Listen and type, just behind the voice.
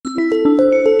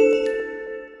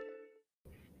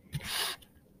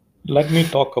Let me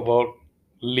talk about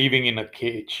living in a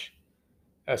cage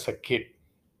as a kid.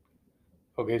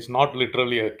 Okay, it's not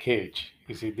literally a cage.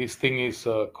 You see, this thing is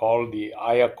called the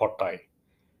aaya kottai.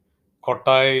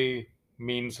 Kottai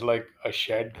means like a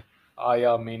shed.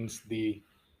 Aaya means the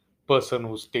person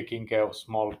who's taking care of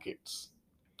small kids.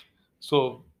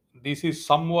 So this is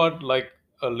somewhat like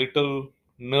a little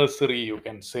nursery, you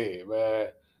can say,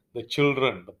 where the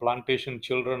plantation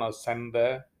children are sent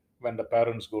there when the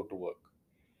parents go to work.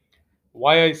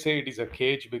 Why I say it is a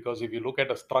cage, because if you look at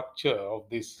the structure of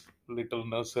this little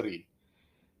nursery,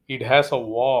 it has a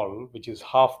wall which is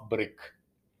half brick,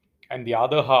 and the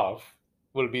other half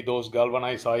will be those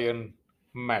galvanized iron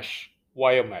mesh,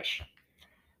 wire mesh.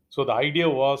 So the idea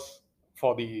was,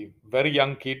 for the very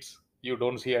young kids, you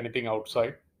don't see anything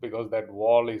outside because that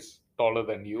wall is taller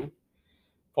than you.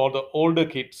 For the older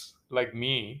kids like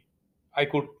me, I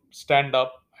could stand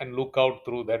up and look out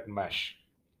through that mesh.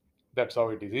 That's how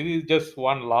it is. It is just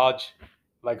one large,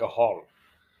 like a hall.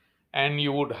 And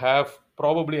you would have,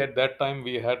 probably at that time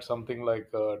we had something like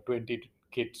 20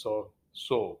 kids or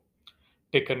so,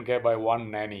 taken care by one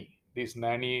nanny. This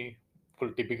nanny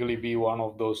will typically be one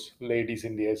of those ladies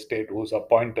in the estate who's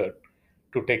appointed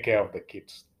to take care of the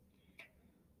kids.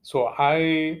 So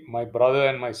I, my brother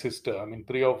and my sister, I mean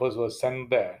three of us were sent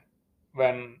there.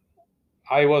 When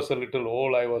I was a little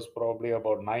old, I was probably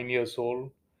about 9 years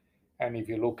old. And if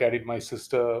you look at it, my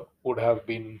sister would have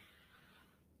been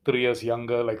 3 years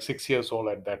younger, like 6 years old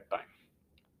at that time.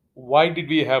 Why did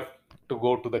we have to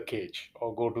go to the cage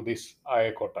or go to this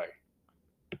ayakotai?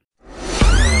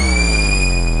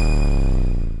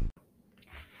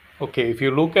 Okay, if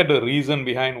you look at the reason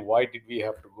behind why did we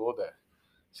have to go there,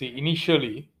 see,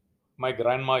 initially my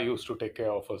grandma used to take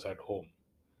care of us at home.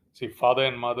 See, father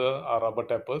and mother are rubber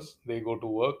tappers, they go to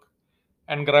work,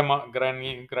 and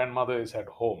grandmother is at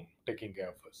home taking care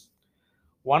of us.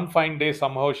 One fine day,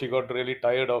 somehow she got really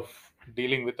tired of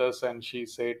dealing with us, and she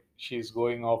said she's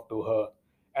going off to her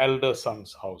elder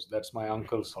son's house. That's my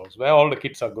uncle's house, where all the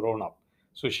kids are grown up.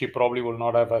 So she probably will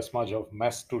not have as much of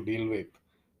mess to deal with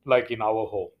like in our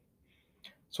home.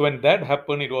 So when that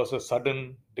happened, it was a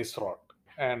sudden disrupt.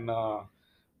 And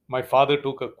my father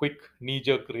took a quick knee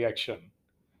jerk reaction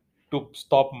to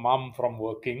stop mom from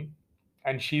working,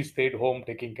 and she stayed home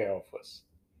taking care of us.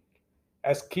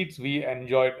 As kids, we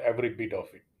enjoyed every bit of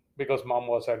it because mom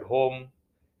was at home.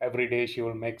 Every day she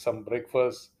will make some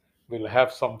breakfast, we'll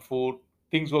have some food.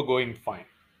 Things were going fine.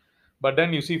 But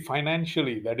then you see,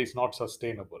 financially, that is not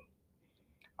sustainable.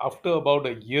 After about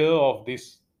a year of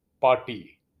this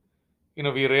party,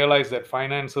 we realized that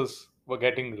finances were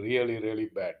getting really, really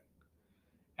bad.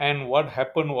 And what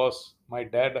happened was, my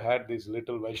dad had this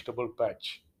little vegetable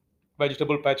patch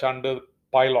under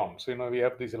pylons. We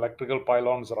have these electrical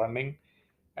pylons running,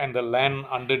 and the land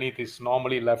underneath is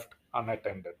normally left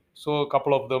unattended. So a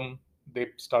couple of them, they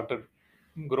started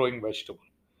growing vegetable.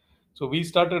 So we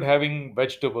started having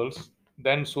vegetables.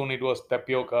 Then soon it was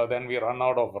tapioca. Then we run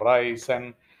out of rice,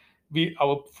 and we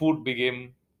our food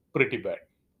became pretty bad.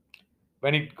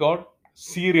 When it got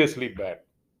seriously bad,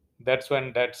 that's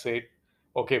when dad said,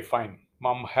 "Okay, fine,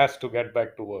 mom has to get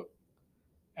back to work,"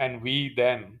 and we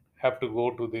then have to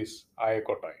go to this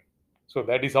Ayakotai. So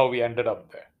that is how we ended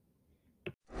up there.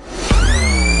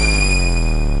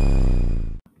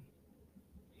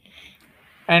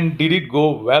 And did it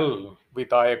go well with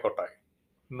Ayakotai?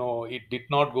 No, it did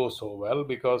not go so well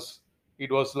because it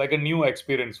was like a new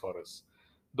experience for us.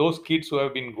 Those kids who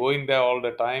have been going there all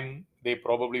the time, they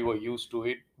probably were used to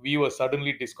it. We were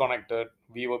suddenly disconnected.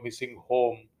 We were missing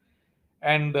home.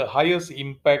 And the highest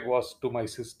impact was to my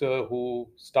sister, who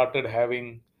started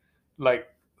having like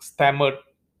stammered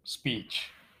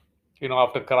speech,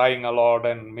 after crying a lot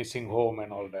and missing home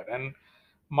and all that. And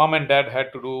mom and dad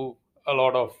had to do a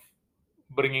lot of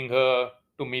bringing her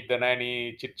to meet the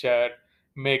nanny, chit chat,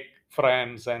 make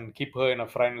friends, and keep her in a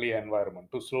friendly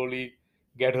environment to slowly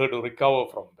get her to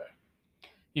recover from that.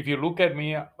 If you look at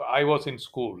me, I was in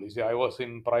school. You see, I was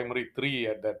in primary three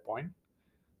at that point.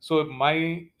 So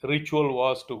my ritual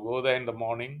was to go there in the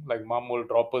morning. Like mom will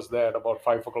drop us there at about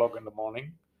 5 o'clock in the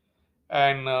morning,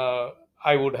 and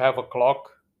I would have a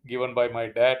clock given by my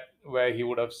dad where he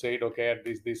would have said, "Okay, at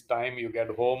this time you get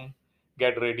home,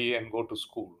 get ready, and go to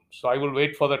school." So I will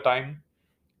wait for the time,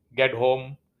 get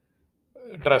home,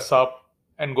 dress up,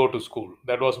 and go to school.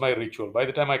 That was my ritual. By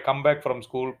the time I come back from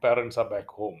school, parents are back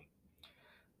home.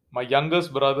 My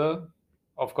youngest brother,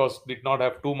 of course, did not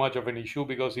have too much of an issue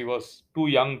because he was too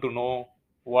young to know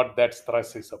what that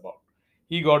stress is about.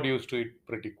 He got used to it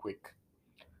pretty quick.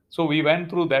 So we went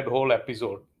through that whole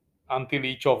episode until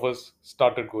each of us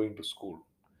started going to school.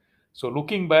 So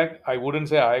looking back, I wouldn't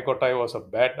say Ayakotai was a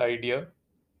bad idea.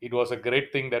 It was a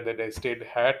great thing that the estate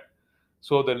had.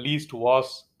 So the least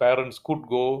was parents could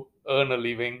go, earn a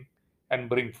living, and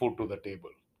bring food to the table.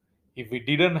 If we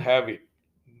didn't have it,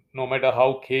 no matter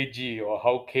how kg or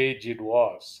how cage it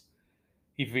was,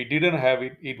 if we didn't have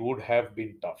it, it would have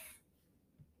been tough.